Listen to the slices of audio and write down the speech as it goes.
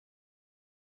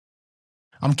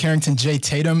I'm Carrington J,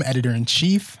 Tatum,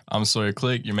 Editor-in-Chief. I'm Sawyer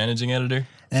Click, your Managing Editor.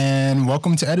 And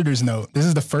welcome to Editor's Note. This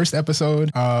is the first episode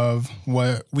of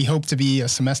what we hope to be a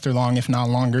semester-long, if not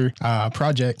longer,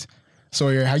 project.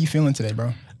 Sawyer, how you feeling today,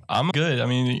 bro? I'm good. I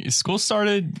mean, school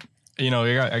started,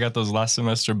 I got those last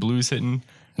semester blues hitting.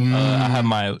 I had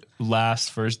my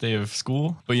first day of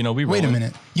school, but, we Wait a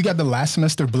minute. You got the last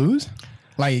semester blues?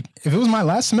 Like, if it was my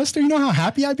last semester, you know how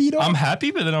happy I'd be, though? I'm happy,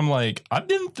 but then I'm like, I've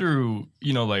been through,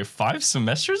 5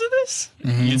 semesters of this?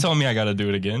 Mm-hmm. You telling me I got to do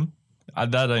it again?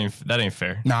 That ain't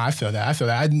fair. Nah, I feel that.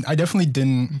 I definitely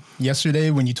didn't. Yesterday,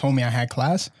 when you told me I had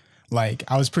class, like,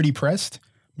 I was pretty pressed,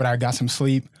 but I got some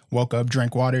sleep, woke up,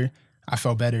 drank water. I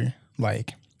felt better.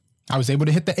 Like, I was able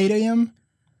to hit the 8 a.m.,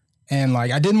 and,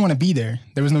 like, I didn't want to be there.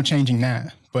 There was no changing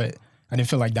that, but I didn't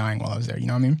feel like dying while I was there. You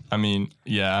know what I mean?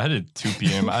 Yeah, I had it 2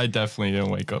 p.m. I definitely didn't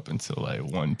wake up until,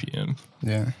 1 p.m.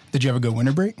 Yeah. Did you have a good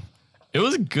winter break? It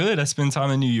was good. I spent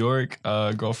time in New York.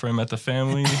 Girlfriend met the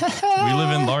family. We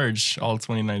live in large all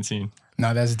 2019.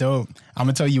 No, that's dope. I'm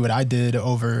going to tell you what I did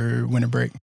over winter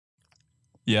break.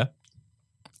 Yeah.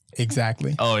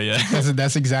 Exactly. Oh, yeah.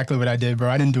 That's exactly what I did, bro.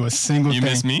 I didn't do a single thing. You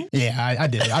missed me? Yeah, I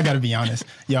did. I got to be honest.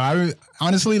 I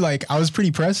was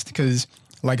pretty pressed because,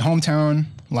 like, hometown,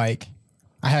 like,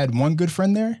 I had one good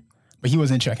friend there, but he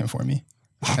wasn't checking for me.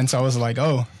 And so I was like,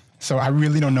 so I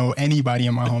really don't know anybody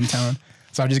in my hometown.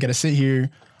 So I just got to sit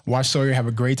here, watch Sawyer have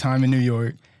a great time in New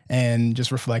York, and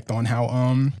just reflect on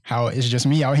how it's just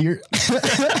me out here.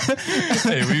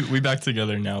 Hey, we back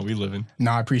together now. We living.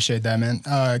 No, I appreciate that,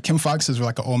 man. Kim Fox is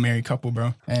like an old married couple,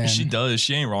 bro. And she does.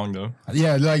 She ain't wrong, though.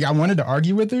 Yeah, like, I wanted to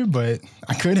argue with her, but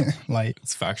I couldn't. Like,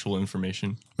 it's factual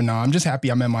information. But no, I'm just happy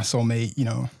I met my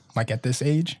soulmate, like, at this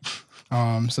age.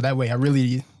 So that way I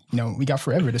really, we got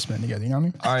forever to spend together, you know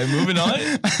what I mean? All right, moving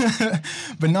on.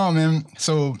 But no, man.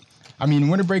 So,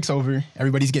 winter break's over.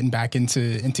 Everybody's getting back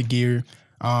into gear,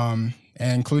 and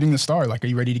including the Star. Like, are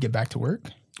you ready to get back to work?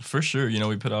 For sure.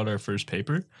 We put out our first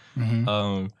paper.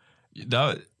 Mm-hmm.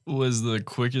 That was the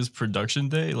quickest production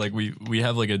day. Like, we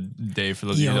have, like, a day, for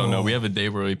those of you who don't know, we have a day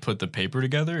where we put the paper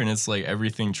together, and it's like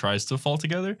everything tries to fall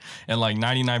together, and like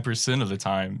 99% of the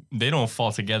time they don't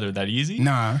fall together that easy.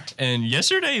 Nah. And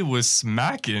yesterday was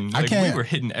smacking. Like, we were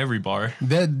hitting every bar.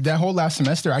 That whole last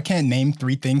semester, I can't name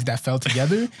 3 things that fell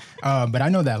together, but I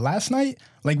know that last night,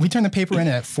 like, we turned the paper in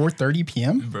at 4:30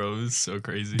 p.m. Bro, it's so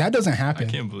crazy. That doesn't happen.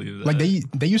 I can't believe that. Like,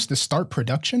 they used to start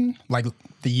production, like,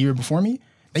 the year before me.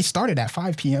 They started at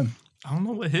 5 p.m. I don't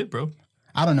know what hit, bro.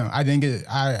 I don't know.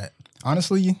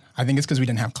 Honestly, I think it's because we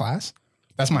didn't have class.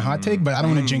 That's my hot take, but I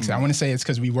don't want to jinx it. I want to say it's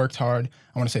because we worked hard.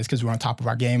 I want to say it's because we're on top of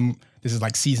our game. This is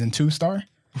like season 2 Star.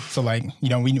 So, like, we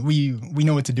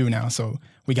know what to do now. So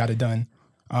we got it done.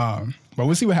 But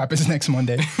we'll see what happens next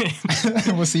Monday.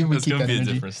 We'll see if we keep that energy. It's going to be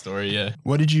a different story, yeah.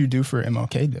 What did you do for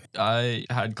MLK Day? I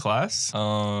had class.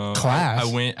 Class? I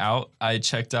went out. I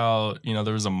checked out,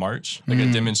 there was a march, like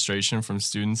a demonstration from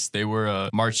students. They were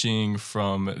marching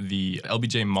from the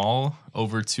LBJ Mall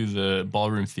over to the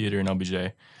Ballroom Theater in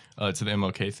LBJ. To the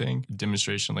MLK thing.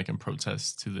 Demonstration, like, in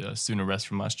protest to the student arrest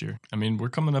from last year. We're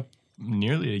coming up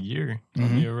nearly a year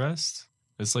on the arrest.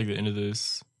 It's like the end of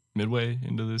this, midway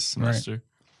into this semester. Right.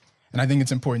 And I think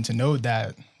it's important to note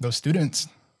that those students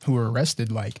who were arrested,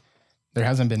 like, there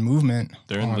hasn't been movement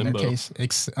on their case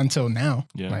until now.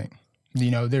 Yeah. Like,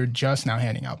 they're just now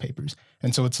handing out papers.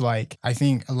 And so it's like, I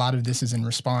think a lot of this is in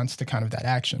response to kind of that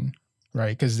action, right?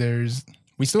 Because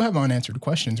we still have unanswered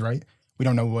questions, right? We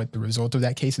don't know what the result of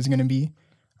that case is going to be.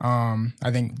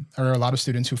 I think there are a lot of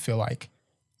students who feel like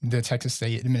the Texas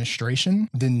State administration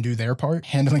didn't do their part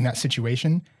handling that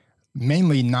situation,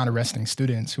 mainly not arresting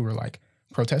students who were, like,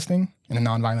 protesting in a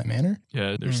nonviolent manner.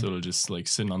 Yeah, they're sort of just, like,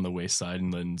 sitting on the wayside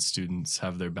and letting students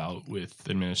have their bout with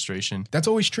administration. That's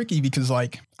always tricky because,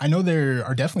 like, I know there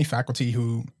are definitely faculty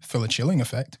who feel a chilling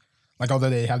effect. Like, although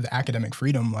they have the academic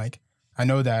freedom, like, I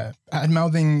know that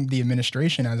bad-mouthing the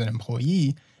administration as an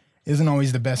employee isn't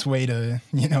always the best way to,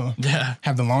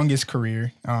 have the longest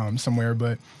career somewhere.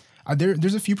 But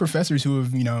there's a few professors who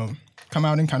have, come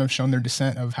out and kind of shown their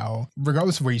dissent of how,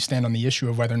 regardless of where you stand on the issue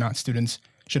of whether or not students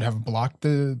should have blocked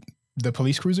the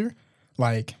police cruiser,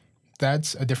 like,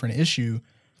 that's a different issue.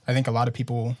 I think a lot of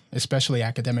people, especially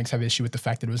academics, have issue with the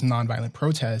fact that it was nonviolent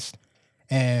protest,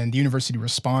 and the university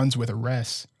responds with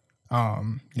arrests,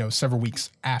 several weeks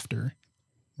after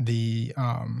the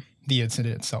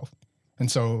incident itself. And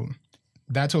so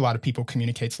that to a lot of people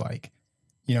communicates like,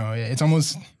 it's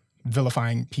almost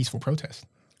vilifying peaceful protest.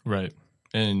 Right.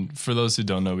 And for those who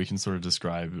don't know, we can sort of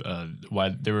describe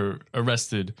why they were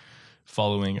arrested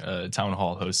following a town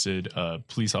hall hosted.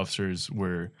 Police officers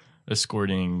were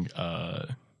escorting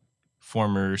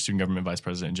former student government vice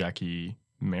president Jackie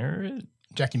Merritt.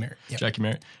 Jackie Merritt. Yep. Jackie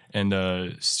Merritt.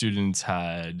 And students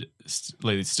had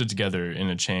they stood together in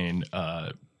a chain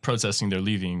protesting their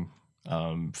leaving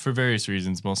for various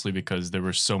reasons, mostly because there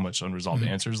were so much unresolved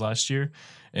answers last year.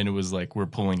 And it was like we're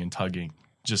pulling and tugging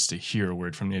just to hear a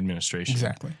word from the administration.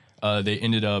 Exactly. They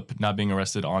ended up not being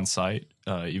arrested on site,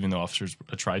 even though officers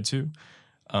tried to.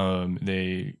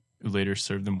 They later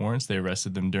served them warrants. They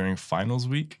arrested them during finals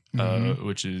week,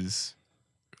 which is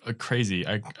crazy.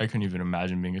 I couldn't even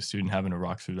imagine being a student having to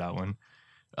rock through that one.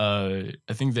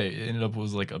 I think they ended up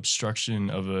was like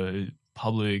obstruction of a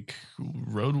public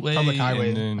roadway. Public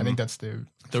highway. And I think that's the...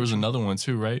 There was another one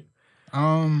too, right?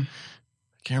 I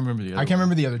can't remember the other I can't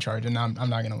remember the other charge, and I'm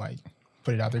not going to like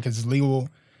put it out there because it's legal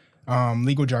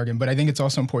jargon. But I think it's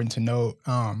also important to note,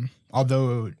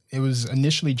 although it was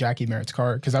initially Jackie Merritt's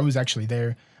car, because I was actually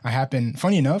there.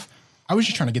 Funny enough, I was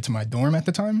just trying to get to my dorm at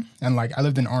the time, and like I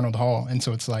lived in Arnold Hall, and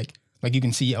so it's like you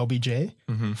can see LBJ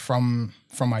from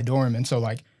my dorm, and so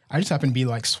like I just happened to be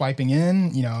like swiping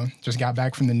in, just got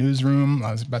back from the newsroom.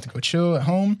 I was about to go chill at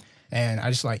home, and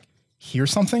I just like hear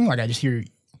something, like I just hear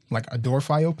like a door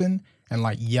fly open and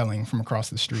like yelling from across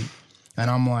the street,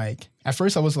 and I'm like, at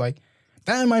first I was like,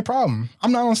 that ain't my problem.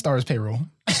 I'm not on Star's payroll.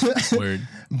 Weird.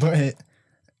 But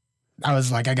I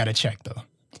was like, I gotta check though.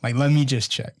 Like, let me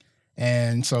just check.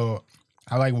 And so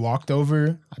I like walked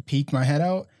over, I peeked my head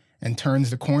out and turns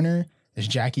the corner. There's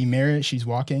Jackie Merritt. She's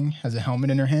walking, has a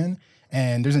helmet in her hand.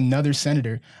 And there's another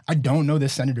senator. I don't know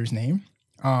this senator's name.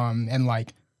 And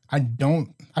like, I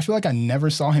feel like I never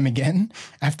saw him again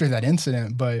after that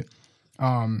incident. But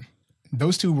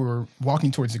those two were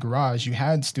walking towards the garage. You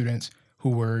had students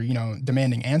who were,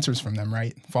 demanding answers from them,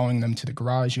 right? Following them to the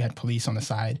garage. You had police on the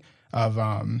side of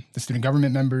the student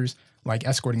government members, like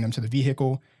escorting them to the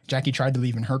vehicle. Jackie tried to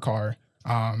leave in her car,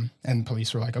 and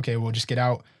police were like, okay, we'll just get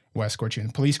out. We'll escort you in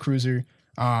the police cruiser.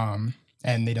 And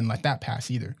they didn't let that pass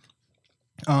either.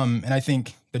 And I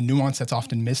think the nuance that's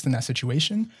often missed in that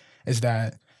situation is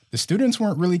that the students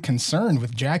weren't really concerned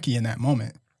with Jackie in that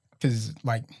moment because,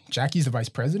 like, Jackie's the vice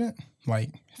president. Like,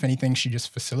 if anything, she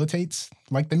just facilitates,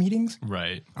 like, the meetings.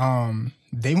 Right.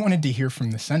 They wanted to hear from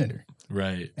the senator.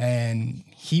 Right. And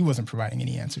he wasn't providing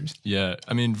any answers. Yeah.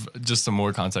 I mean, just some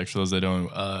more context for those that don't.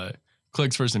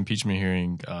 Click's first impeachment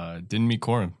hearing didn't meet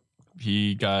quorum.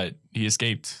 He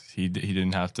escaped. He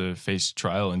didn't have to face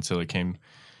trial until it came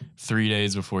 3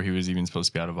 days before he was even supposed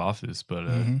to be out of office. But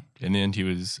in the end, he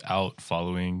was out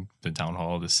following the town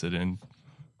hall, the sit-in,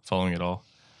 following it all.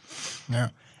 Yeah.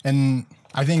 And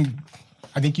I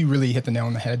think you really hit the nail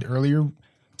on the head earlier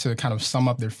to kind of sum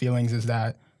up their feelings is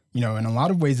that, in a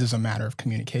lot of ways it's a matter of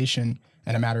communication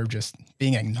and a matter of just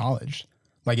being acknowledged.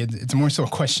 Like it's more so a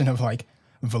question of like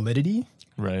validity,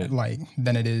 right? Like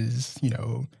than it is,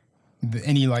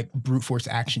 any like brute force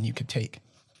action you could take.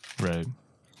 Right.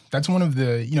 That's one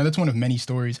of many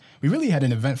stories. We really had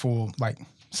an eventful like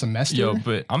semester. Yo,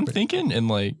 but I'm thinking, and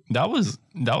like that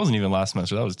wasn't even last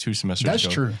semester. That was 2 semesters ago. That's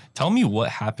true. Tell me what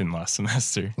happened last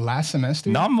semester. Last semester?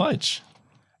 Not much.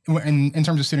 In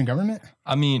terms of student government?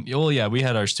 I mean, well, yeah, we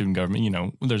had our student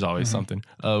government. There's always something.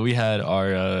 We had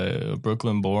our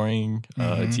Brooklyn Boring,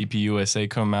 TPUSA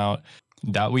come out.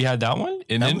 That we had that one,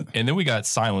 and then we got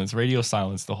silence, radio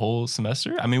silence, the whole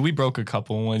semester. I mean, we broke a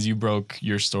couple ones. You broke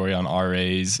your story on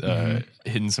RAs,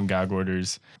 hitting some gag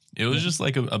orders. It was just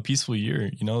like a peaceful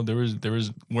year.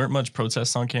 Weren't much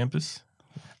protests on campus.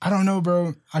 I don't know,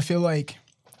 bro. I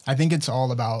think it's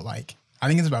all about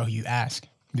who you ask,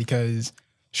 because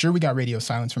sure, we got radio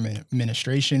silence from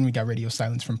administration, we got radio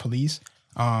silence from police,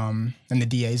 and the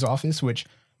DA's office, which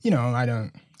I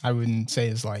wouldn't say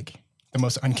is like the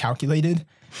most uncalculated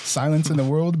silence in the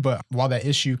world. But while that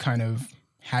issue kind of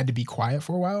had to be quiet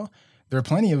for a while, there are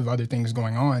plenty of other things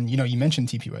going on. You mentioned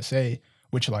TPUSA,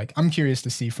 which like I'm curious to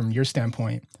see from your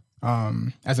standpoint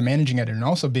as a managing editor and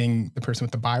also being the person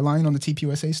with the byline on the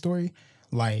TPUSA story.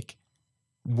 Like,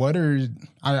 I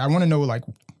want to know like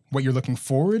what you're looking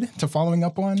forward to following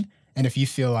up on, and if you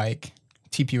feel like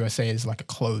TPUSA is like a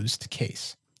closed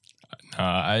case.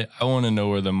 I want to know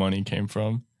where the money came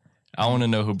from. I want to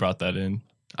know who brought that in.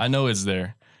 I know it's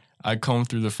there. I combed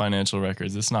through the financial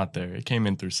records. It's not there. It came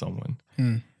in through someone.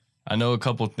 I know a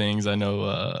couple things. I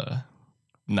know.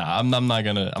 I'm not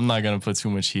gonna put too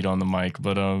much heat on the mic,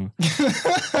 but Yo,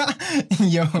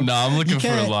 I'm looking for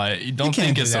a lot. Don't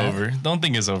think it's over. Don't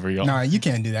think it's over, y'all. Nah, you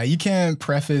can't do that. You can't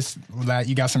preface that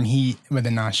you got some heat with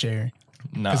a not share.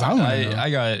 Nah,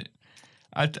 I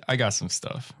got some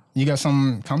stuff. You got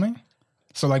some coming?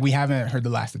 So like we haven't heard the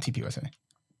last of TPUSA.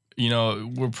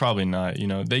 We're probably not.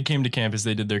 They came to campus,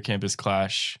 they did their campus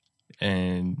clash,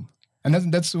 and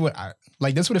that's what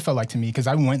it felt like to me, because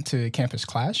I went to campus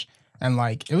clash And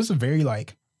like, it was a very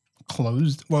like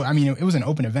closed, well, I mean, it was an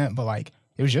open event, but like,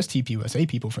 it was just TPUSA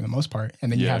people for the most part.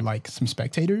 And then you had like some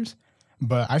spectators,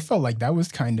 but I felt like that was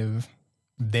kind of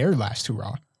their last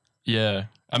hurrah. Yeah.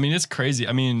 I mean, it's crazy.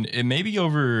 I mean, it may be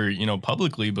over, you know,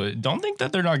 publicly, but don't think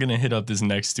that they're not going to hit up this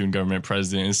next student government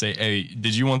president and say, hey,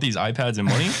 did you want these iPads and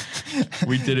money?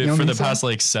 We did it for the past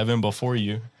like 7 before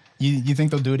you. You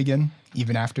think they'll do it again,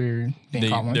 even after being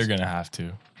caught once? They're going to have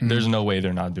to. There's no way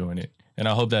they're not doing it. And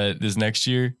I hope that this next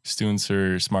year, students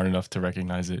are smart enough to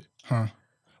recognize it. Huh.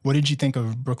 What did you think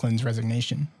of Brooklyn's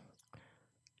resignation?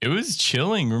 It was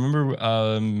chilling. Remember,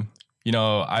 you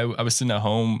know, I was sitting at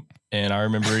home. And I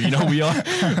remember, you know, we all,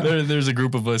 there's a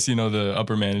group of us, you know, the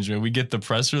upper management, we get the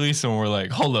press release and we're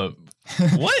like, hold up,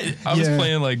 what? I was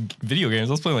playing like video games.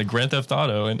 I was playing like Grand Theft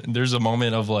Auto. And there's a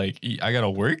moment of like, I got to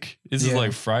work. This is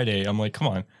like Friday. I'm like, come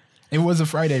on. It was a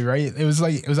Friday, right? It was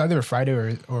either a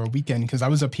Friday or a weekend. Cause I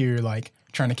was up here like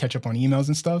trying to catch up on emails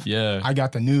and stuff. Yeah. I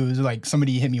got the news, like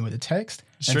somebody hit me with a text.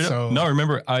 Straight up. No,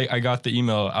 remember, I got the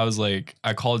email. I was like,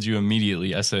 I called you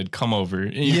immediately. I said, come over.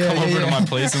 And you come over to my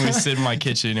place and we sit in my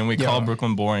kitchen and we called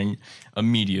Brooklyn Boring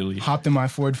immediately. Hopped in my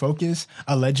Ford Focus,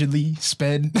 allegedly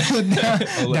sped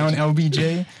down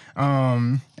LBJ.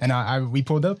 And we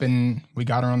pulled up and we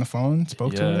got her on the phone,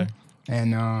 spoke to her.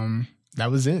 And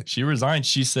that was it. She resigned.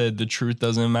 She said, the truth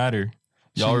doesn't matter.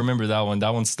 Y'all remember that one.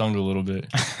 That one stung a little bit.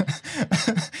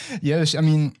 Yeah, I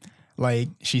mean, like,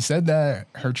 she said that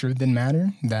her truth didn't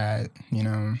matter, that, you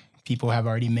know, people have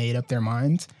already made up their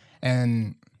minds.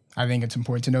 And I think it's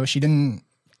important to know she didn't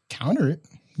counter it.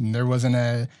 There wasn't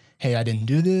a, hey, I didn't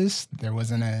do this. There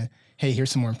wasn't a, hey,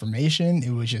 here's some more information.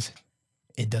 It was just,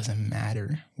 it doesn't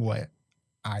matter what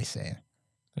I say.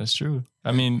 That's true.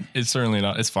 I mean, it's certainly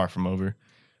not, it's far from over.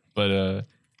 But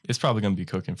it's probably going to be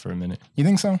cooking for a minute. You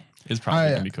think so? It's probably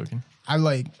going to be cooking.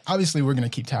 Obviously we're going to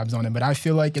keep tabs on it, but I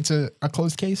feel like it's a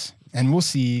closed case. And we'll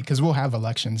see, because we'll have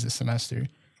elections this semester.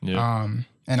 Yeah.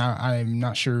 And I'm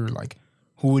not sure, like,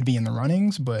 who would be in the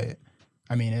runnings, but,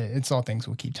 I mean, it's all things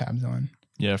we'll keep tabs on.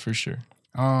 Yeah, for sure.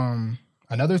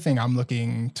 Another thing I'm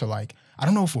looking to, like, I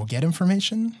don't know if we'll get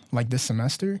information, like, this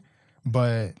semester,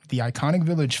 but the Iconic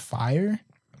Village fire...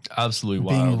 Absolutely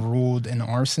wild. Being ruled an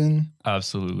arson.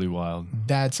 Absolutely wild.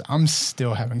 I'm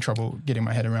still having trouble getting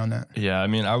my head around that. Yeah, I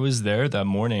mean, I was there that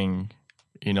morning.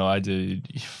 You know, I did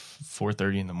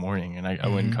 4:30 in the morning, and I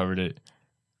went and covered it.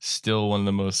 Still one of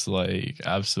the most, like,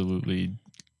 absolutely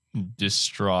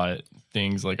distraught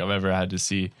things, like, I've ever had to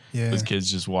see. Yeah. Those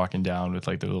kids just walking down with,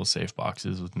 like, their little safe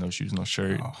boxes with no shoes, no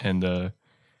shirt. Oh. And,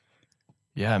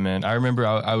 yeah, man, I remember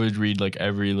I would read, like,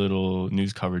 every little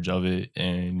news coverage of it.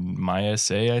 And my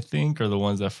SA, I think, are the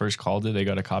ones that first called it. They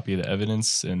got a copy of the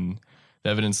evidence and the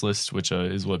evidence list, which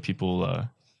is what people,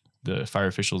 the fire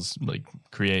officials, like,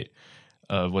 create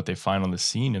of what they find on the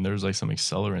scene. And there was, like, some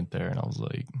accelerant there. And I was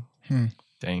like,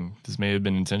 dang, this may have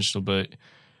been intentional. But,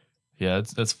 yeah,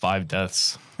 that's 5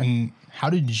 deaths. And how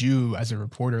did you, as a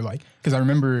reporter, like, because I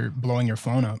remember blowing your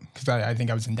phone up, because I think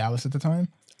I was in Dallas at the time.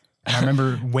 And I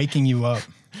remember waking you up.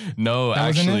 No,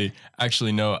 actually,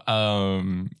 no.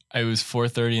 It was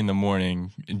 4:30 in the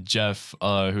morning. Jeff,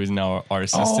 who is now our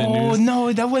assistant news. Oh,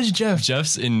 no, that was Jeff.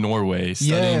 Jeff's in Norway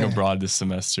studying abroad this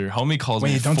semester. Homie calls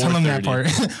me. Wait, don't tell him that part.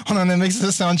 Hold on, that makes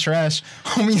it sound trash.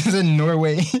 Homie's in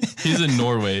Norway. He's in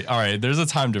Norway. All right, there's a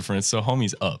time difference, so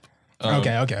homie's up.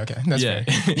 Okay. That's fair.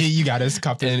 You got us.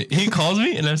 And he calls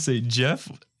me, and I say, Jeff.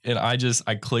 And I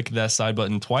click that side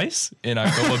button twice, and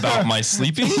I go about my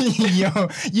sleeping. Yo,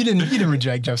 you didn't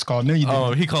reject Jeff's call. No, you didn't.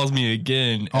 Oh, he calls me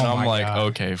again, and I'm like,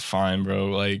 okay, fine, bro.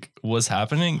 Like, what's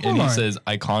happening? And he says,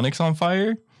 Iconic's on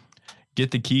fire. Get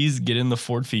the keys, get in the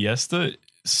Ford Fiesta,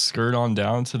 skirt on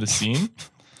down to the scene.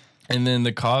 And then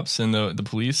the cops and the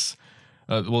police,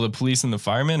 the police and the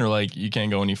firemen are like, you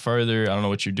can't go any further. I don't know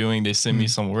what you're doing. They send me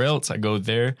somewhere else. I go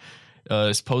there.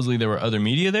 Supposedly there were other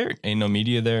media there. Ain't no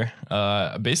media there.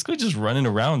 Basically just running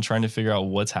around trying to figure out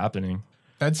what's happening.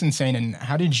 That's insane. And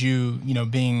how did you,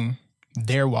 being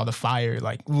there while the fire,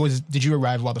 like, did you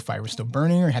arrive while the fire was still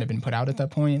burning, or had it been put out at that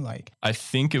point? Like, I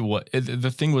think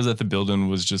the thing was that the building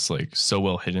was just like so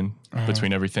well hidden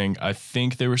between everything. I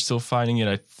think they were still fighting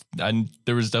it.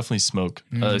 There was definitely smoke.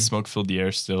 Smoke filled the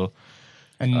air still.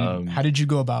 And how did you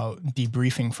go about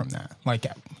debriefing from that? Like,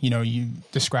 you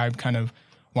described kind of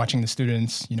watching the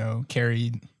students,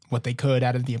 carry what they could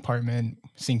out of the apartment,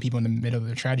 seeing people in the middle of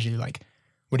their tragedy. Like,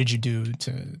 what did you do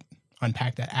to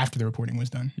unpack that after the reporting was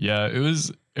done? Yeah, it was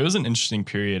an interesting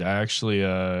period. I actually,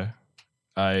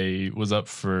 I was up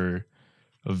for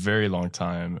a very long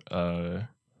time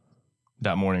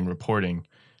that morning reporting.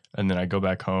 And then I go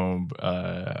back home.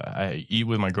 I eat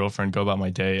with my girlfriend, go about my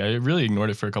day. I really ignored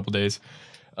it for a couple days.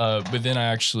 But then I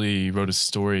actually wrote a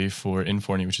story for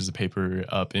Inforny, which is a paper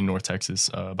up in North Texas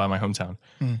by my hometown.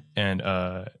 And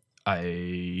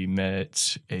I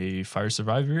met a fire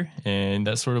survivor, and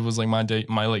that sort of was like my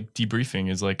like debriefing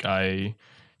is like I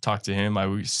talked to him, I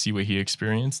would see what he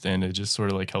experienced, and it just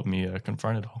sort of like helped me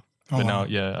confront it all. But now,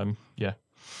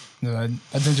 No,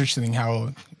 that's interesting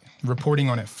how reporting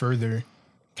on it further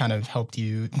kind of helped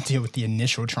you deal with the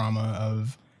initial trauma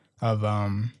of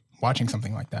watching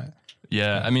something like that.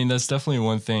 Yeah, I mean, that's definitely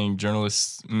one thing.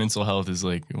 Journalists' mental health is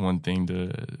like one thing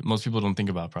most people don't think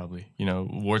about probably. You know,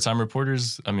 wartime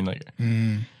reporters, I mean, like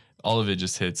all of it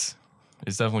just hits.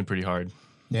 It's definitely pretty hard.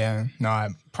 Yeah, no,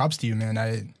 props to you,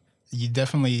 man. You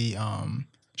definitely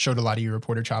showed a lot of your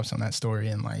reporter chops on that story,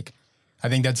 and like, I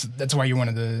think that's why you're one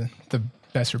of the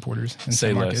best reporters in Say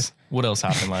San Marcos. less. What else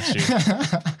happened last year?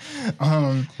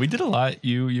 We did a lot.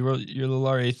 You wrote your little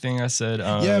RA thing. I said,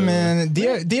 yeah, man.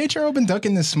 DHRL been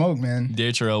ducking this smoke, man.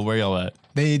 DHRL, where y'all at?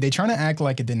 They trying to act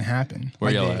like it didn't happen.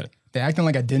 Where like y'all at? They acting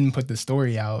like I didn't put the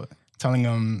story out, telling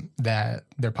them that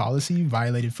their policy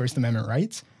violated First Amendment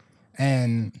rights,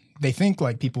 and they think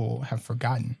like people have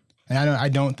forgotten, and I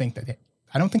don't think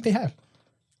they have.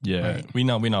 Yeah, right. we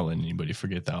not letting anybody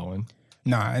forget that one.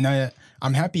 Nah, and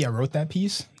I'm happy I wrote that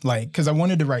piece, like, because I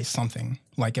wanted to write something.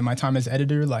 Like, in my time as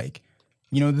editor, like,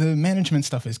 you know, the management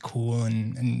stuff is cool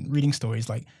and reading stories,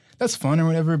 like, that's fun or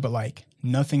whatever, but, like,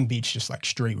 nothing beats just, like,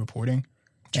 straight reporting.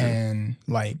 True. And,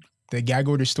 like, the gag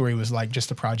order story was, like, just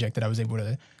a project that I was able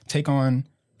to take on,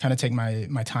 kind of take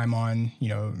my time on, you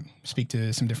know, speak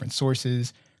to some different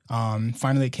sources.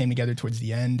 Finally, it came together towards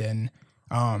the end, and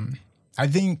I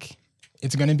think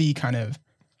it's going to be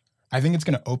I think it's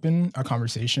going to open a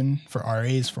conversation for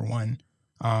RAs for one,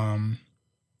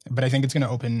 but I think it's going to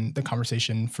open the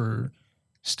conversation for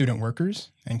student workers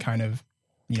and kind of,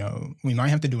 you know, we might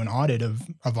have to do an audit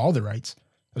of all the rights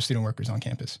of student workers on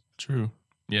campus. True.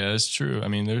 Yeah, it's true. I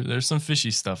mean, there's some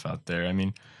fishy stuff out there. I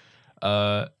mean,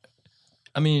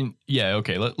 yeah,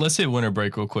 okay. Let's hit winter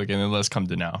break real quick, and then let's come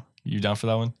to now. You down for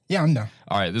that one? Yeah, I'm down.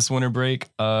 All right, this winter break,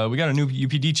 we got a new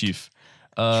UPD chief.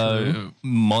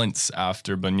 Months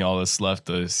after Banyalas left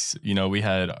us, you know, we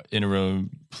had interim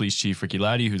police chief Ricky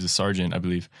Laddie, who's a sergeant, I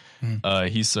believe.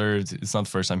 He served, it's not the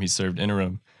first time he served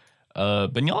interim.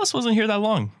 Banyalas wasn't here that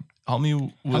long.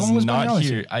 Homie was not Banyalas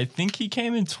here. I think he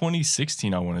came in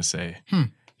 2016, I want to say.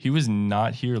 He was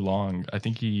not here long. I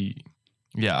think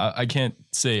I can't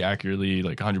say accurately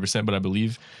like 100%, but I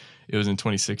believe it was in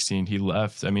 2016 he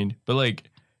left. I mean, but like,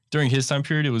 during his time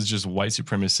period, it was just white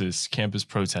supremacists, campus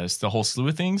protests, the whole slew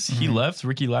of things. He left.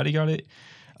 Ricky Laddie got it.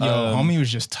 Yo, homie was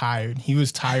just tired. He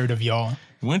was tired of y'all.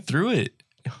 Went through it.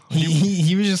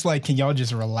 He was just like, can y'all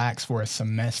just relax for a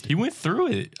semester? He went through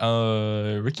it.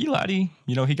 Ricky Laddie,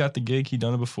 you know, he got the gig. He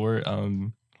done it before.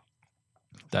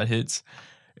 That hits.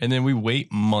 And then we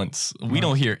wait months. We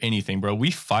don't hear anything, bro.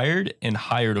 We fired and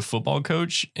hired a football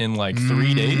coach in like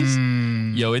 3 days.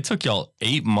 Yo, it took y'all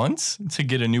 8 months to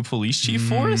get a new police chief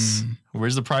for us?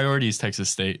 Where's the priorities, Texas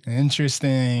State?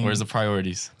 Interesting. Where's the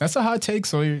priorities? That's a hot take,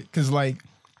 Sawyer, because like,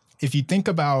 if you think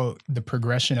about the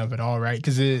progression of it all, right?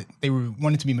 Because they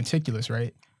wanted to be meticulous,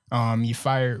 right? You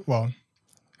fire,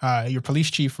 your police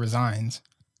chief resigns,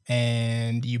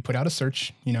 and you put out a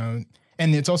search, you know,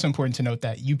 and it's also important to note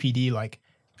that UPD, like,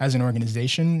 as an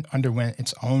organization, underwent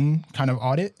its own kind of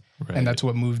audit, and that's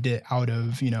what moved it out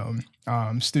of, you know,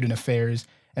 student affairs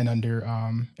and under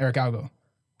Eric Algo.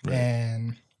 Right.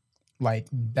 And like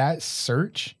that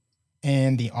search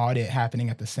and the audit happening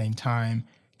at the same time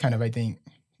kind of, I think,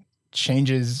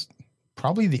 changes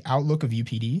probably the outlook of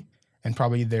UPD and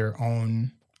probably their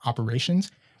own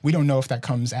operations. We don't know if that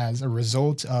comes as a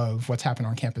result of what's happened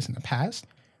on campus in the past,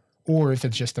 or if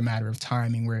it's just a matter of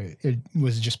timing where it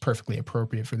was just perfectly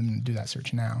appropriate for them to do that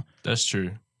search now. That's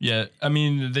true. Yeah, I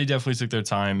mean, they definitely took their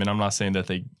time, and I'm not saying that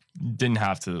they didn't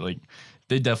have to, like,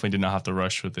 they definitely did not have to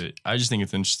rush with it. I just think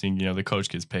it's interesting, you know, the coach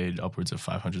gets paid upwards of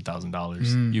 $500,000.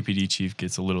 UPD chief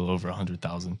gets a little over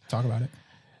 $100,000. Talk about it.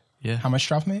 Yeah. How much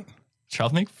Strouf make?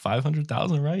 Strouf make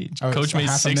 $500,000, right? Oh, coach made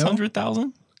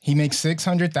 $600,000? He makes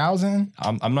 $600,000?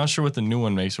 I'm not sure what the new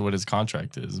one makes or what his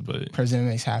contract is, but... President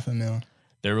makes $500,000.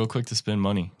 They're real quick to spend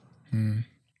money.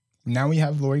 Now we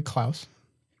have Lori Klaus.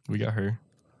 We got her.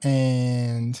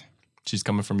 And... she's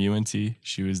coming from UNT.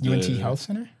 She was UNT Health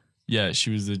Center? Yeah,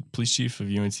 she was the police chief of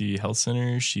UNT Health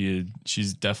Center.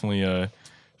 She's definitely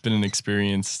been an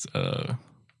experienced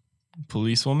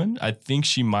policewoman. I think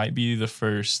she might be the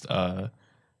first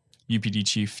UPD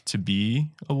chief to be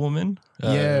a woman.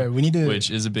 Yeah, we need to...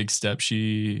 which is a big step.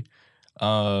 She's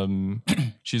a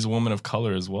woman of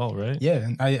color as well, right? Yeah,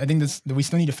 I think we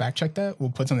still need to fact check that.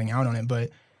 We'll put something out on it, but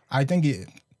I think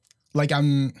like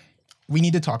we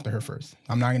need to talk to her first.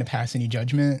 I'm not going to pass any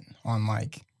judgment on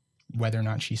like whether or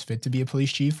not she's fit to be a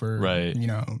police chief or, right. you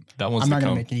know, I'm not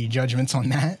going to make any judgments on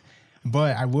that.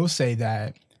 But I will say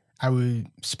that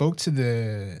spoke to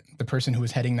the person who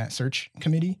was heading that search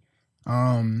committee.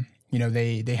 You know,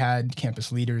 they had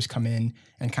campus leaders come in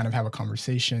and kind of have a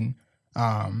conversation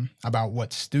about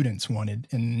what students wanted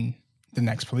in the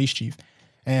next police chief.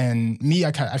 And me,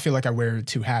 I feel like I wear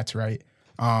two hats, right?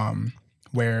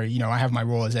 Where, you know, I have my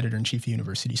role as editor-in-chief of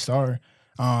University Star,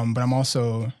 but I'm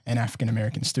also an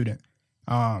African-American student.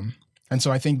 And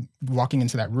so I think walking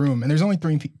into that room, and there's only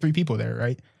three people there,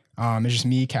 right? It's just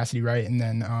me, Cassidy Wright, and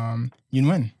then Yoon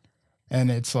Win.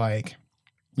 And it's like,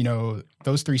 you know,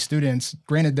 those three students,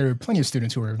 granted, there are plenty of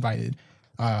students who were invited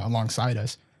alongside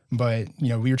us, but, you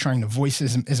know, we were trying to voice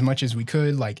as much as we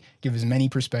could, like give as many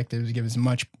perspectives, give as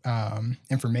much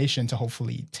information to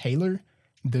hopefully tailor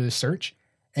the search.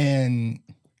 And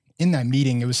in that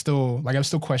meeting, it was still, like, I was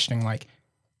still questioning, like,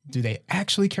 do they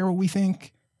actually care what we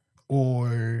think?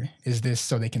 Or is this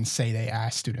so they can say they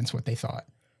asked students what they thought?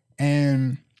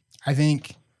 And I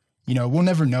think, you know, we'll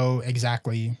never know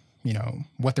exactly, you know,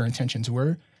 what their intentions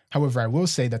were. However, I will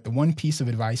say that the one piece of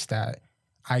advice that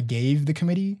I gave the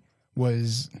committee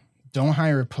was don't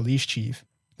hire a police chief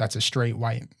that's a straight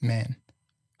white man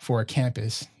for a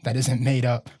campus that isn't made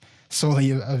up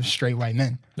solely of straight white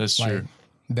men. That's like, true.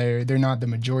 They're not the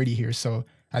majority here. So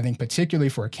I think particularly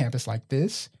for a campus like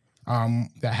this,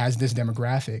 that has this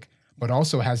demographic, but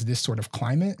also has this sort of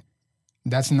climate,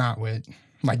 that's not what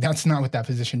that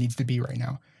position needs to be right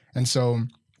now. And so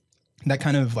that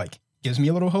kind of like gives me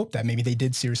a little hope that maybe they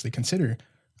did seriously consider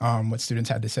what students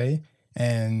had to say.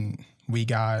 And we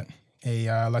got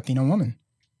a Latino woman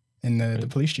in the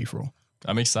police chief role.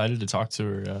 I'm excited to talk to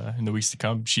her in the weeks to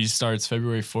come. She starts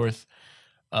February 4th.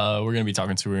 We're going to be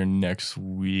talking to her next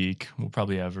week. We'll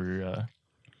probably have her,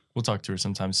 we'll talk to her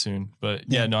sometime soon. But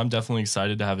yeah, no, I'm definitely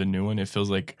excited to have a new one. It feels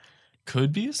like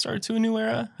could be a start to a new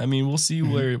era. I mean, we'll see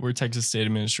where Texas State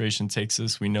administration takes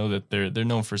us. We know that they're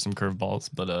known for some curveballs,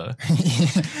 but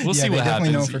we'll see what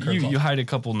happens. You hide a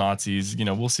couple Nazis, you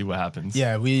know, we'll see what happens.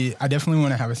 Yeah, I definitely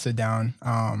want to have a sit down,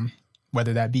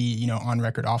 whether that be, you know, on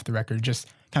record, off the record, just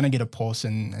kind of get a pulse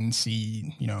and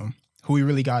see, you know, who we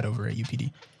really got over at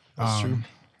UPD. That's true.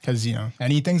 Because, you know,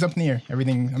 anything's up in the air.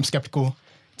 Everything, I'm skeptical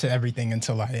to everything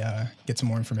until I get some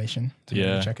more information to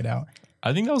really check it out.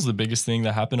 I think that was the biggest thing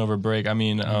that happened over break. I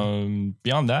mean,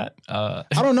 beyond that, I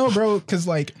don't know, bro. Because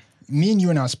like me and you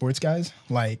are not sports guys.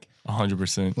 Like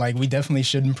 100%. Like we definitely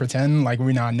shouldn't pretend like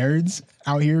we're not nerds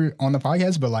out here on the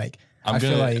podcast. But like I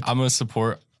feel like I'm gonna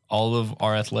support all of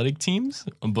our athletic teams,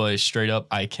 but straight up,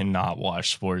 I cannot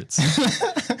watch sports.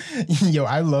 Yo,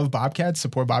 I love Bobcats.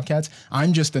 Support Bobcats.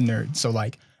 I'm just a nerd, so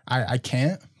like I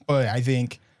can't. But I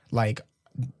think like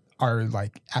our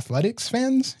like athletics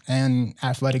fans and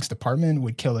athletics department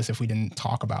would kill us if we didn't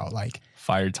talk about like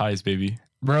fire ties, baby.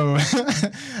 Bro,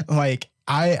 like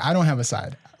I don't have a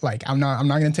side. Like I'm not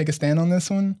gonna take a stand on this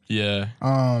one. Yeah.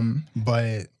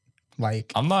 But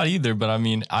like I'm not either. But I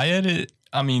mean,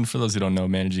 for those who don't know,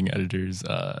 managing editors,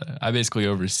 I basically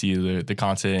oversee the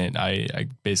content. I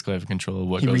basically have control of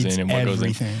what goes in and what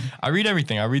goes in. I read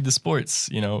everything. I read the sports.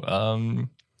 You know,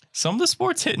 some of the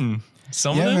sports hitting.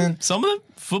 Some of the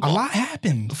football. A lot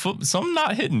happened. Some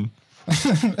not hitting.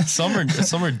 some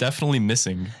are definitely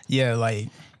missing. Yeah, like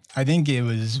I think it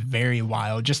was very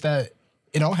wild. Just that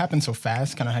it all happened so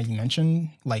fast. Kind of how you mentioned,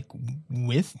 like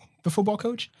with the football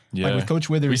coach. Yeah, like with Coach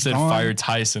Withers. We said fired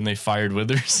Tyson, they fired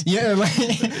Withers. Yeah,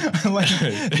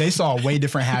 like they saw a way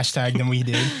different hashtag than we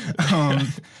did.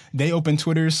 They opened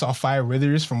Twitter, saw fire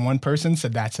Withers from one person,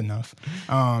 said that's enough.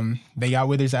 They got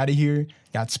Withers out of here,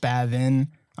 got Spav in.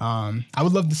 I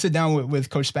would love to sit down with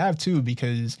Coach Spav too,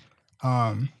 because,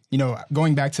 you know,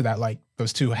 going back to that, like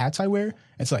those two hats I wear,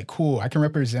 it's like, cool. I can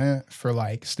represent for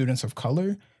like students of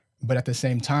color, but at the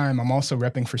same time, I'm also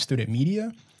repping for student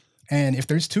media. And if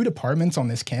there's two departments on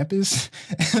this campus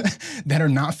that are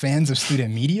not fans of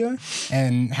student media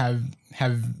and have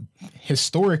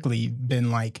historically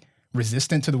been like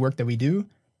resistant to the work that we do,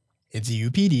 it's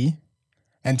UPD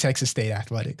and Texas State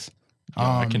Athletics.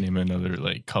 Yeah, I can name another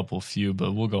like few,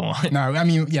 but we'll go on. No, I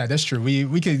mean, yeah, that's true.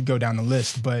 We could go down the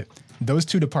list, but those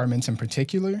two departments in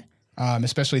particular,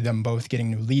 especially them both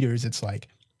getting new leaders, it's like,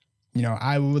 you know,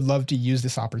 I would love to use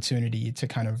this opportunity to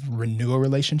kind of renew a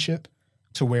relationship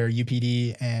to where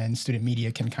UPD and student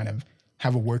media can kind of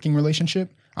have a working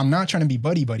relationship. I'm not trying to be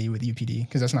buddy-buddy with UPD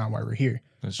because that's not why we're here.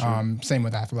 That's true. Same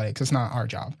with athletics. It's not our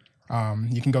job.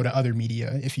 You can go to other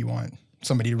media if you want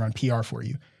somebody to run PR for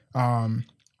you.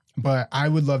 But I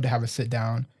would love to have a sit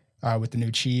down with the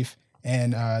new chief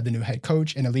and the new head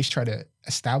coach, and at least try to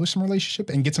establish some relationship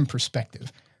and get some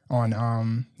perspective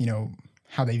on, you know,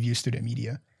 how they view student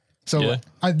media. So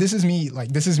this is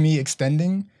me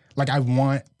extending. Like, I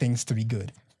want things to be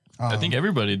good. I think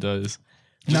everybody does.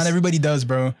 Not everybody does,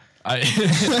 bro. I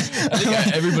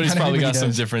think everybody's probably got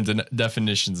some different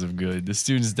definitions of good. The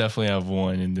students definitely have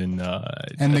one, and then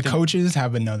the coaches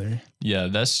have another. Yeah,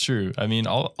 that's true. I mean,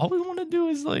 all we want to do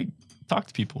is like talk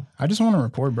to people. I just want to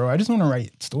report, bro. I just want to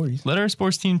write stories. Let our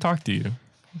sports team talk to you.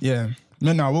 Yeah.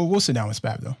 No, we'll sit down with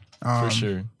Spav though. For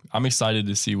sure. I'm excited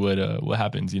to see what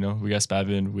happens. You know, we got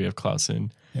Spavin, we have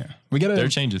Clausen. Yeah, we gotta. There are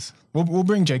changes. We'll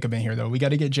bring Jacob in here though. We got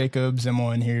to get Jacob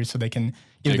Zimmel in here so they can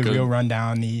give the real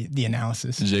rundown, the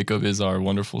analysis. Jacob is our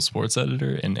wonderful sports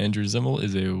editor, and Andrew Zimmel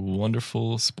is a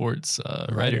wonderful sports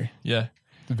writer. Yeah,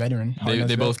 the veteran.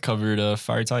 They both covered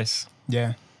Fire Tice.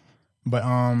 Yeah, but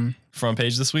front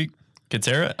page this week,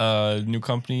 Katera, new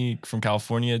company from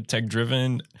California, tech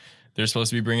driven. They're supposed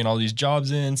to be bringing all these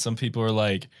jobs in. Some people are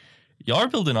like, y'all are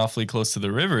building awfully close to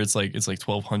the river. It's like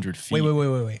 1,200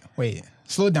 feet. Wait.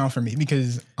 Slow it down for me,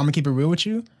 because I'm gonna keep it real with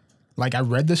you. Like, I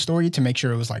read the story to make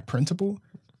sure it was like printable,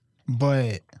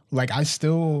 but like I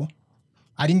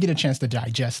didn't get a chance to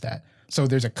digest that. So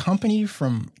there's a company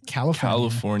from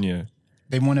California.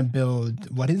 They want to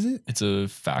build, what is it? It's a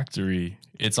factory.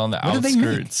 It's on the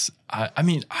outskirts. I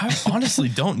mean, I honestly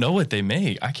don't know what they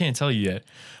make. I can't tell you yet.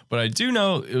 But I do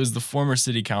know it was the former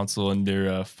city council and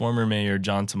their former mayor,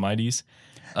 John Thomaides.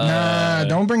 Nah,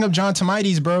 don't bring up John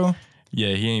Thomaides, bro.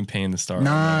 Yeah, he ain't paying the star.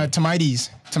 Nah, Thomaides.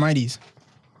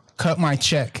 Cut my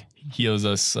check. He owes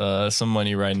us some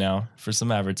money right now for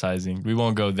some advertising. We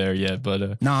won't go there yet,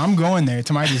 but... Nah, I'm going there.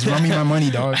 Thomaides, run me my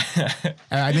money, dog.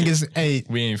 I think it's... Hey,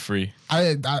 we ain't free.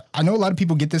 I know a lot of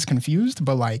people get this confused,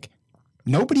 but like,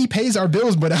 nobody pays our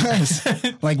bills but us.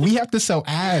 Like, we have to sell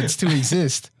ads to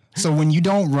exist. So when you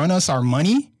don't run us our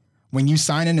money, when you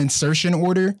sign an insertion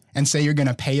order and say you're going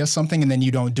to pay us something and then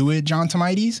you don't do it, John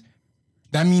Thomaides,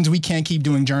 that means we can't keep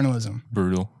doing journalism.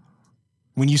 Brutal.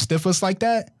 When you stiff us like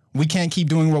that, we can't keep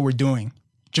doing what we're doing.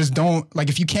 Just don't, like,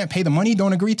 if you can't pay the money,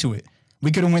 don't agree to it.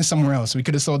 We could have went somewhere else. We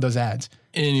could have sold those ads.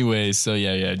 Anyway, so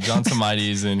yeah, John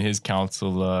Thomaides and his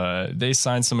council, they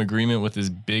signed some agreement with this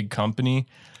big company.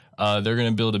 They're going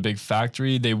to build a big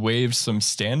factory. They waived some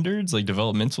standards, like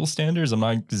developmental standards. I'm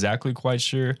not exactly quite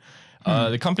sure.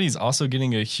 The company's also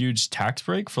getting a huge tax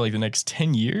break for like the next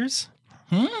 10 years.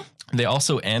 They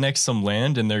also annexed some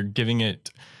land, and they're giving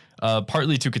it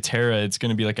partly to Katera. It's going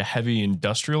to be like a heavy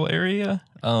industrial area.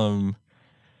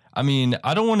 I mean,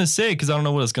 I don't want to say because I don't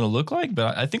know what it's going to look like,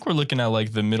 but I think we're looking at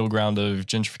like the middle ground of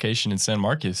gentrification in San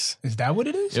Marcos. Is that what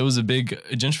it is? It was a big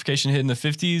gentrification hit in the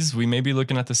 50s. We may be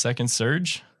looking at the second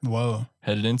surge. Whoa.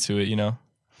 Headed into it, you know?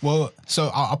 Well,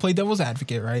 so I'll play devil's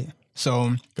advocate, right?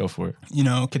 So go for it. You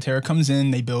know, Katera comes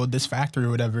in, they build this factory or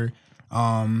whatever.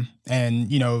 And,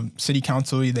 you know, city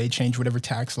council, they change whatever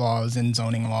tax laws and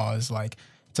zoning laws like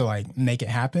to like make it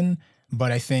happen.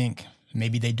 But I think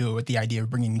maybe they do it with the idea of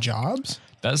bringing jobs.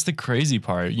 That's the crazy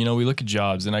part. You know, we look at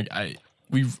jobs, and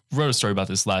we wrote a story about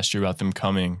this last year about them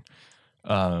coming.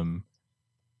 And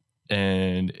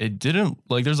it didn't,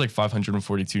 like, there's like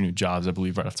 542 new jobs, I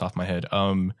believe, right off the top of my head.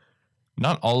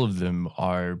 Not all of them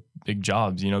are big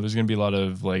jobs. You know, there's going to be a lot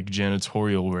of like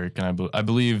janitorial work. And I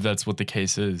believe that's what the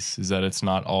case is that it's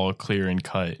not all clear and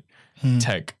cut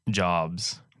tech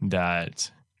jobs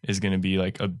that is going to be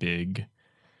like a big,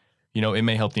 you know, it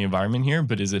may help the environment here,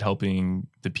 but is it helping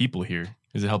the people here?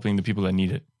 Is it helping the people that need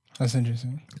it? That's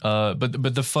interesting.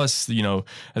 But the fuss, you know,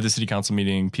 at the city council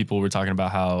meeting, people were talking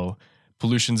about how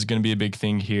pollution is going to be a big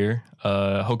thing here.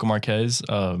 Hoka Marquez,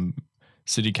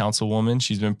 city councilwoman,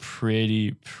 she's been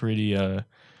pretty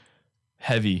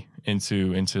heavy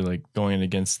into like going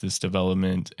against this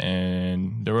development.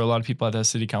 And there were a lot of people at that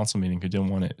city council meeting who didn't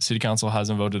want it. City council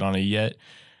hasn't voted on it yet.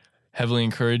 Heavily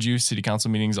encourage you. City council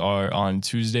meetings are on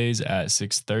Tuesdays at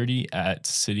 6:30 at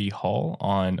City Hall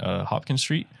on Hopkins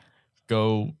Street.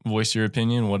 Go voice your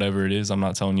opinion, whatever it is. I'm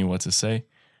not telling you what to say.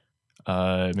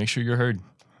 Make sure you're heard.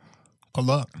 Pull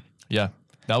up. Yeah,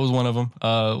 that was one of them.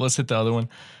 Let's hit the other one.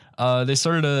 They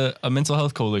started a mental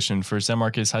health coalition for San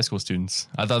Marcos high school students.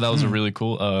 I thought that was a really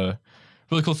cool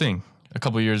thing. A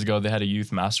couple of years ago, they had a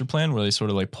youth master plan where they sort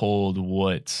of like polled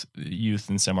what youth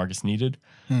in San Marcos needed.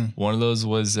 One of those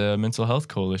was a mental health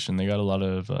coalition. They got a lot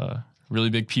of really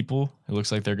big people. It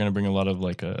looks like they're going to bring a lot of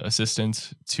like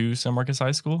assistance to San Marcos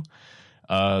High School.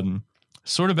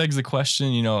 Sort of begs the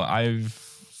question, you know,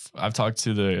 I've talked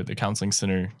to the counseling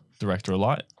center director a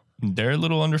lot. They're a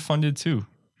little underfunded too.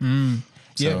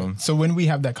 Yeah. So when we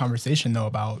have that conversation though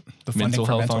about the funding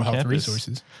for mental health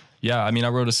resources. Yeah, I mean, I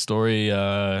wrote a story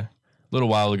little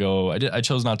while ago. I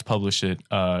chose not to publish it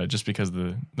just because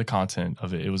the content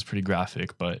of it was pretty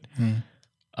graphic. But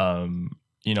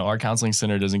our counseling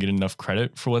center doesn't get enough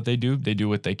credit for what they do. They do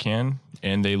what they can,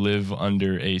 and they live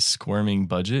under a squirming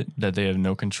budget that they have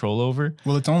no control over.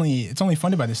 Well, it's only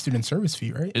funded by the student service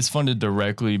fee, right? It's funded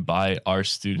directly by our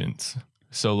students.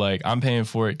 So like I'm paying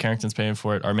for it, Carrington's paying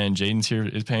for it, our man Jaden's here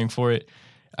is paying for it.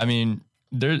 I mean,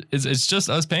 it's just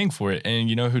us paying for it, and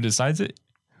you know who decides it?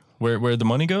 Where the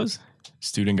money goes?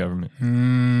 Student government.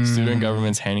 Student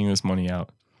government's handing this money out.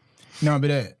 No,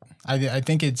 but I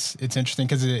think it's interesting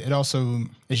because it also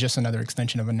is just another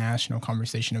extension of a national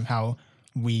conversation of how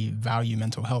we value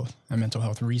mental health and mental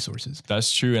health resources.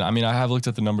 That's true. And I mean, I have looked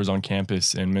at the numbers on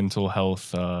campus, and mental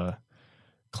health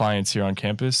clients here on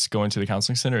campus going to the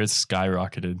counseling center, it's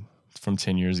skyrocketed from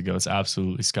 10 years ago. It's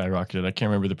absolutely skyrocketed. I can't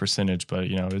remember the percentage, but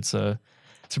it's a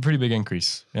pretty big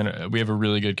increase. And we have a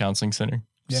really good counseling center.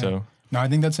 Yeah. So no, I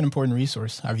think that's an important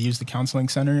resource. I've used the counseling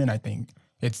center, and I think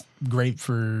it's great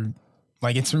for,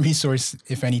 like, it's a resource,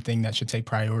 if anything, that should take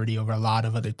priority over a lot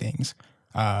of other things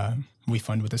we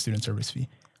fund with the student service fee.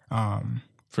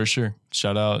 For sure.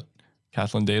 Shout out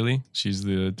Kathleen Daly. She's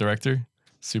the director.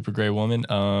 Super great woman.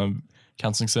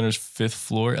 Counseling Center's 5th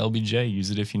floor, LBJ. Use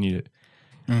it if you need it.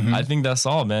 I think that's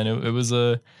all, man. It was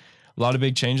a lot of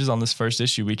big changes on this first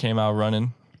issue. We came out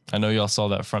running. I know y'all saw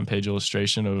that front page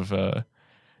illustration of the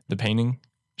painting.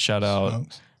 Shout out.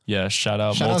 Smokes. Yeah, shout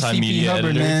out Shout out multimedia CP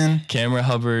Hubbard, editor, man.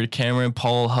 Cameron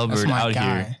Paul Hubbard That's my out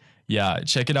guy. here. Yeah,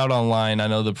 check it out online. I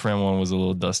know the print one was a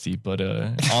little dusty, but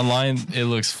online it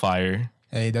looks fire.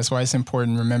 Hey, that's why it's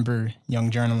important. Remember, young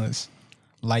journalists,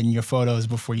 lighten your photos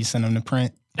before you send them to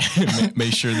print.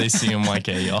 Make sure they see them like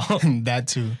hey, y'all. That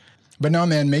too. But no,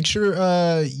 man, make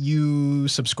sure you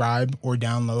subscribe or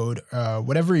download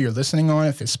whatever you're listening on,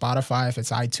 if it's Spotify, if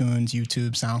it's iTunes,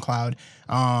 YouTube, SoundCloud,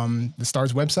 the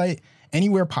Star's website,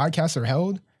 anywhere podcasts are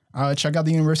held. Check out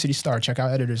the University Star. Check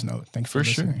out Editor's Note. Thanks for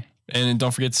listening. Sure. And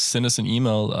don't forget to send us an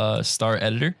email,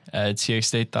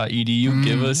 stareditor@txstate.edu.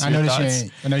 Give us your thoughts.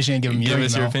 I know you ain't giving me your Give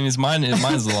us your email. opinions.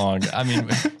 Mine's long. I mean,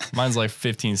 mine's like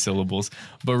 15 syllables.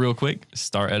 But real quick,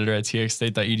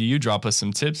 stareditor@txstate.edu. Drop us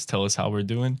some tips. Tell us how we're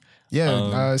doing.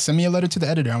 Yeah, send me a letter to the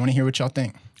editor. I want to hear what y'all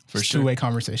think. For sure. Two-way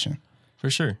conversation. For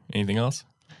sure. Anything else?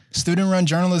 Student-run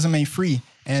journalism ain't free.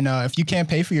 And if you can't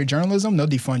pay for your journalism, they'll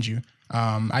defund you.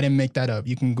 I didn't make that up.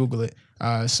 You can Google it.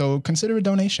 So consider a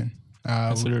donation.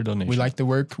 Consider a donation. We like the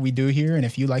work we do here, and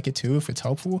if you like it too, if it's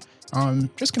helpful,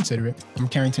 just consider it. I'm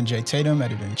Carrington J. Tatum,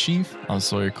 Editor-in-Chief. I'm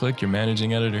Sawyer Click, your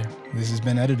managing editor. This has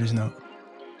been Editor's Note.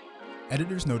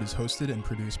 Editor's Note is hosted and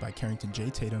produced by Carrington J.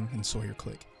 Tatum and Sawyer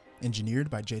Click. Engineered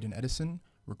by Jaden Edison.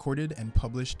 Recorded and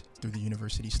published through the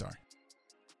University Star.